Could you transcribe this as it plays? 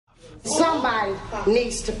Somebody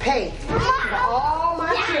needs to pay for all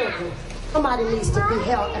my children. Somebody needs to be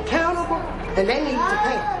held accountable, and they need to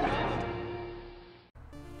pay.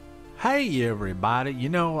 Hey everybody, you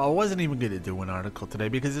know, I wasn't even going to do an article today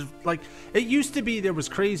because it used to be there was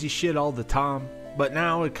crazy shit all the time, but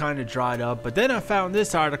now it kind of dried up. But then I found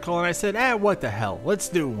this article and I said, what the hell, let's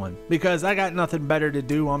do one, because I got nothing better to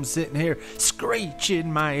do. I'm sitting here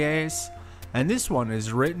screeching my ass. And this one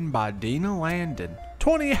is written by Dina Landon.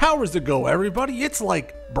 20 hours ago, everybody, it's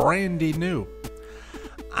like brandy new.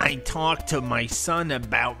 I talked to my son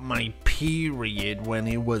about my period when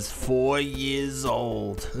he was 4 years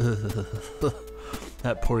old.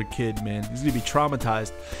 That poor kid, man. He's gonna be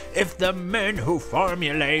traumatized. If the men who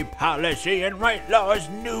formulate policy and write laws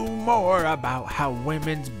knew more about how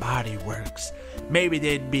women's body works, maybe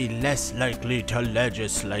they'd be less likely to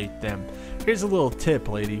legislate them. Here's a little tip,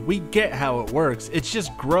 lady. We get how it works. It's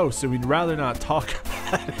just gross, so we'd rather not talk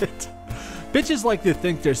about it. Bitches like to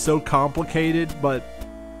think they're so complicated, but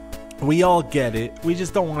we all get it. We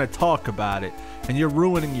just don't want to talk about it. And you're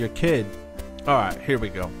ruining your kid. Alright, here we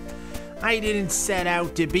go. I didn't set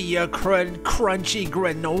out to be a crunchy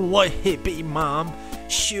granola hippie mom.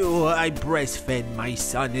 Sure, I breastfed my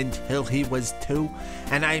son until he was 2,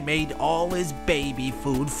 and I made all his baby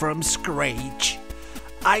food from scratch.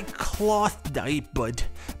 I cloth diapered,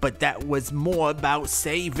 but that was more about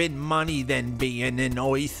saving money than being an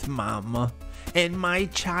earth mama. In my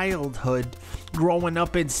childhood, growing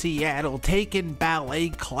up in Seattle, taking ballet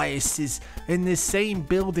classes in the same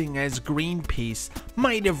building as Greenpeace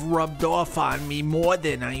might have rubbed off on me more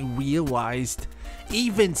than I realized.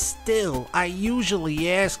 Even still, I usually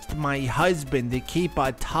asked my husband to keep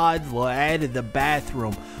a toddler out of the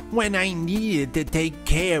bathroom when I needed to take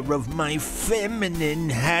care of my feminine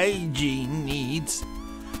hygiene needs.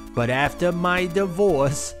 But after my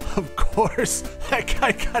divorce, of course, I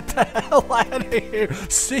got the hell out of here.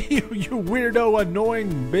 See you, you weirdo,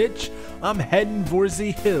 annoying bitch. I'm heading for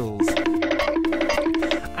the hills.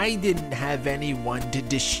 I didn't have anyone to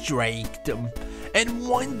distract him. And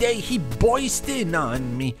one day he burst in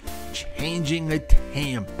on me, changing a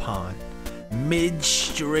tampon,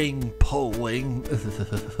 mid-string pulling.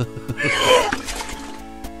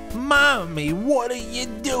 Mommy, what are you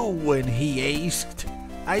doing? He asked.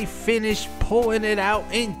 I finished pulling it out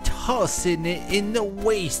and tossing it in the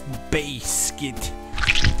waste basket.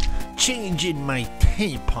 Changing my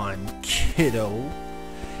tampon, kiddo.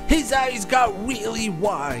 His eyes got really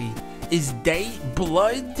wide. Is that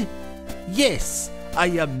blood? Yes,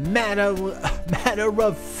 I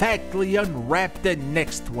matter-of-factly unwrapped the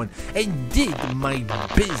next one and did my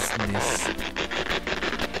business.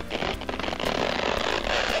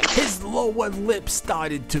 His lower lip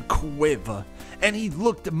started to quiver, and he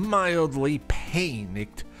looked mildly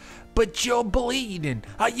panicked. But you're bleeding.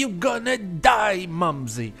 Are you gonna die,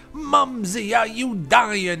 Mumsy? Mumsy, are you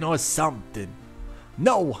dying or something?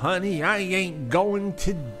 No, honey, I ain't going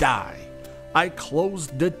to die. I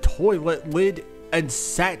closed the toilet lid and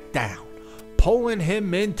sat down, pulling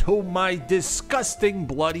him into my disgusting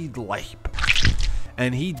bloodied lap.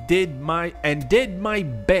 And he did my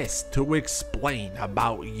best to explain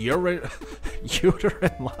about uterine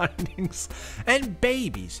linings and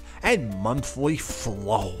babies and monthly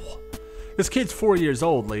flow. This kid's 4 years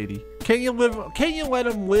old, lady. Can you let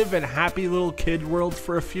him live in happy little kid world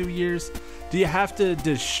for a few years? Do you have to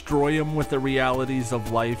destroy him with the realities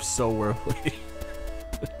of life so early?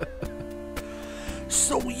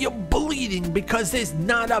 So you're bleeding because there's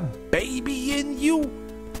not a baby in you?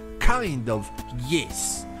 Kind of,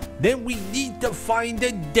 yes. Then we need to find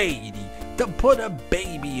a deity to put a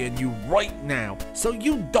baby in you right now so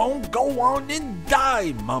you don't go on and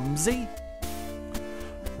die, Mumsy.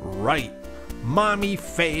 Right. Mommy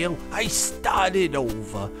fail, I started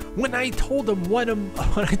over. When I told one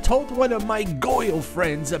of my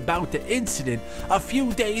girlfriends about the incident a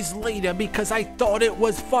few days later because I thought it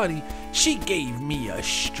was funny, she gave me a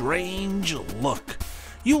strange look.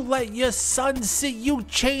 You let your son see you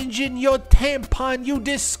changing your tampon, you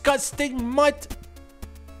disgusting mutt?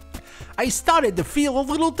 I started to feel a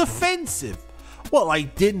little defensive. Well, I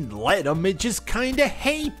didn't let him, it just kinda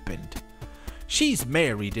happened. She's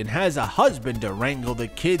married and has a husband to wrangle the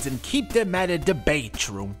kids and keep them at a debate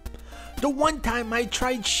room. The one time I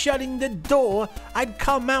tried shutting the door, I'd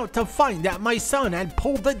come out to find that my son had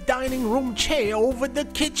pulled the dining room chair over the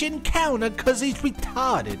kitchen counter 'cause he's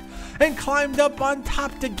retarded and climbed up on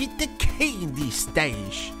top to get the candy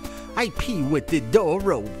stash. I pee with the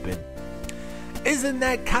door open. Isn't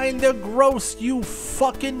that kinda gross, you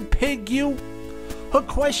fucking pig, you? Her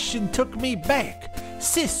question took me back.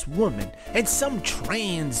 Cis woman and some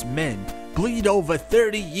trans men bleed over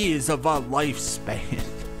 30 years of our lifespan.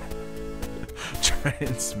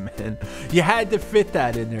 Trans men. You had to fit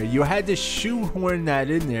that in there. You had to shoehorn that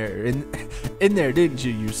in there, didn't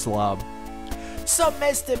you, you slob? Some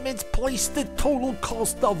estimates place the total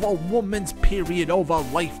cost of a woman's period over a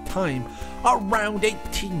lifetime around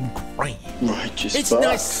 18 grand. It's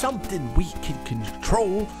not something we can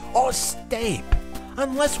control or stamp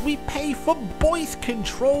unless we pay for birth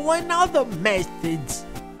control and other methods.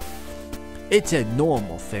 It's a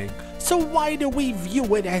normal thing, so why do we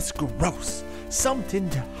view it as gross? Something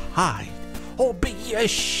to hide or be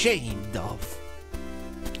ashamed of.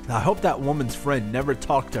 I hope that woman's friend never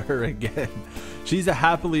talked to her again. She's a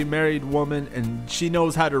happily married woman and she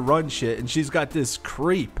knows how to run shit, and she's got this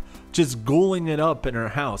creep just ghouling it up in her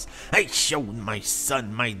house. I showed my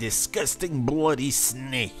son my disgusting bloody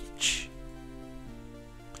snitch.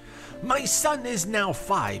 My son is now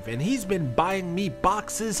 5 and he's been buying me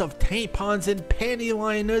boxes of tampons and panty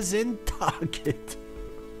liners in Target.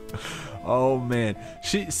 Oh man,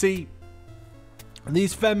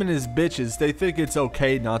 these feminist bitches, they think it's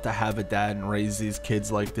okay not to have a dad and raise these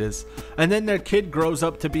kids like this. And then their kid grows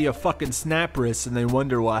up to be a fucking snap wrist and they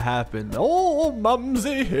wonder what happened. Oh,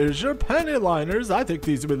 Mumsy, here's your panty liners. I think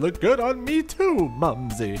these would look good on me too,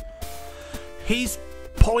 Mumsy. He's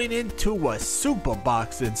pointed to a super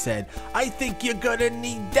box and said, I think you're gonna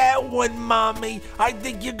need that one, Mommy. I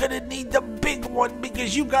think you're gonna need the big one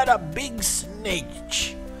because you got a big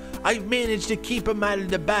snitch. I've managed to keep him out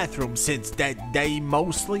of the bathroom since that day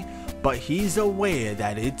mostly, but he's aware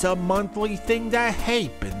that it's a monthly thing that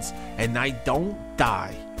happens and I don't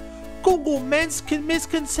die. Google men's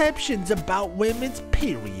misconceptions about women's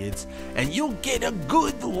periods and you'll get a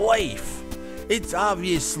good life. It's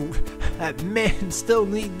obvious that men still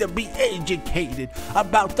need to be educated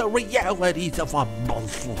about the realities of a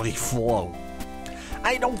monthly flow.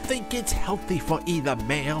 I don't think it's healthy for either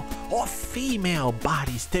male or female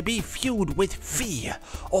bodies to be fueled with fear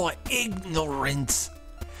or ignorance.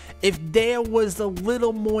 If there was a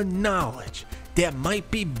little more knowledge, there might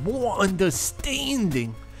be more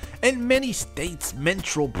understanding. In many states,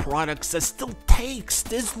 menstrual products are still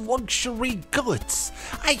taxed as luxury goods.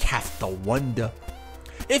 I have to wonder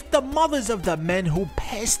if the mothers of the men who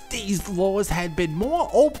passed these laws had been more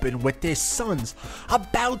open with their sons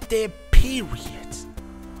about their periods.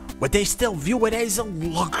 Would they still view it as a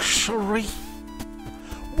luxury?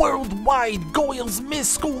 Worldwide, girls miss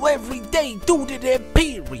school every day due to their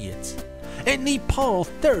periods. In Nepal,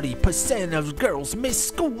 30% of girls miss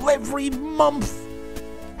school every month.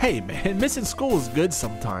 Hey man, missing school is good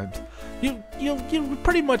sometimes. You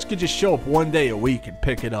pretty much could just show up one day a week and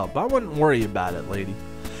pick it up. I wouldn't worry about it, lady.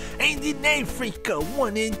 And in Africa,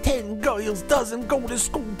 1 in 10 girls doesn't go to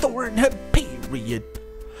school during her period.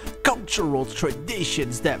 Cultural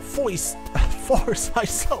traditions that force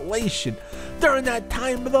isolation during that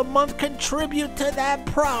time of the month contribute to that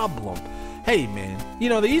problem. Hey man, you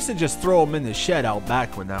know, they used to just throw them in the shed out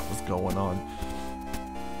back when that was going on.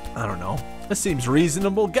 I don't know. That seems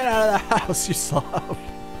reasonable. Get out of the house, you slob.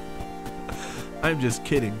 I'm just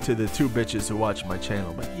kidding to the 2 bitches who watch my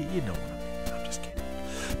channel, but you know what I mean. I'm just kidding.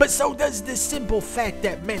 But so does the simple fact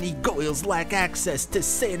that many girls lack access to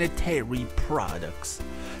sanitary products.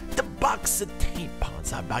 The box of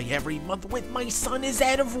tampons I buy every month with my son is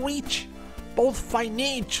out of reach, both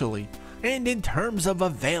financially and in terms of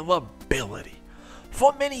availability.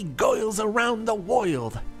 For many girls around the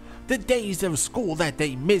world, the days of school that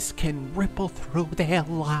they miss can ripple through their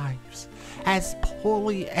lives, as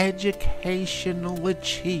poorly educational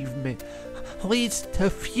achievement leads to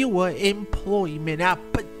fewer employment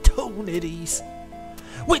opportunities,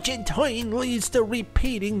 which in turn leads to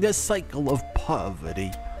repeating the cycle of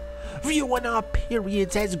poverty. Viewing our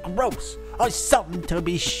periods as gross or something to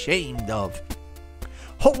be ashamed of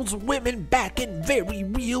holds women back in very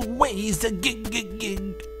real ways. This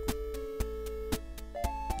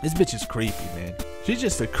bitch is creepy, man. She's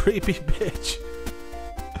just a creepy bitch.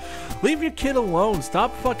 Leave your kid alone.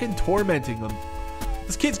 Stop fucking tormenting him.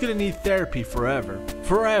 This kid's gonna need therapy forever.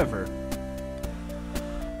 Forever.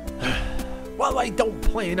 While I don't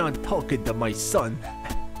plan on talking to my son,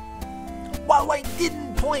 while I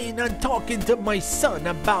didn't plan on talking to my son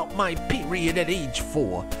about my period at age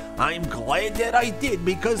 4, I'm glad that I did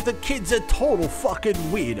because the kid's a total fucking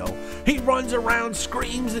weirdo. He runs around,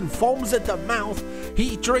 screams, and foams at the mouth.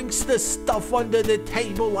 He drinks the stuff under the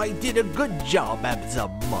table. I did a good job as a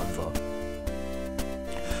mother.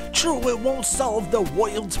 True, it won't solve the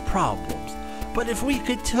world's problems, but if we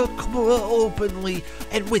could talk more openly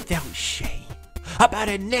and without shame about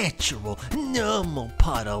a natural, normal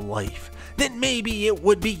part of life, then maybe it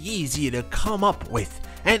would be easier to come up with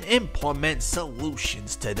and implement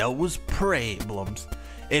solutions to those problems.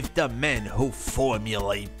 If the men who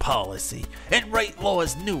formulate policy and write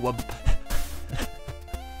laws knew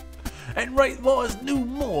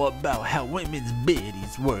more about how women's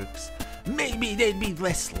bodies works, maybe they'd be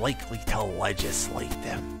less likely to legislate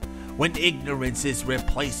them. When ignorance is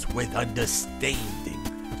replaced with understanding,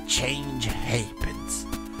 change happens.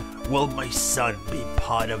 Will my son be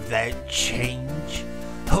part of that change?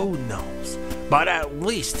 Who knows? But at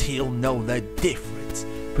least he'll know the difference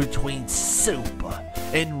between super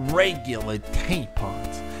and regular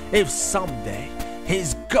tampons if someday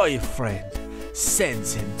his girlfriend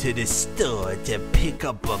sends him to the store to pick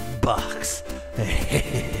up a box.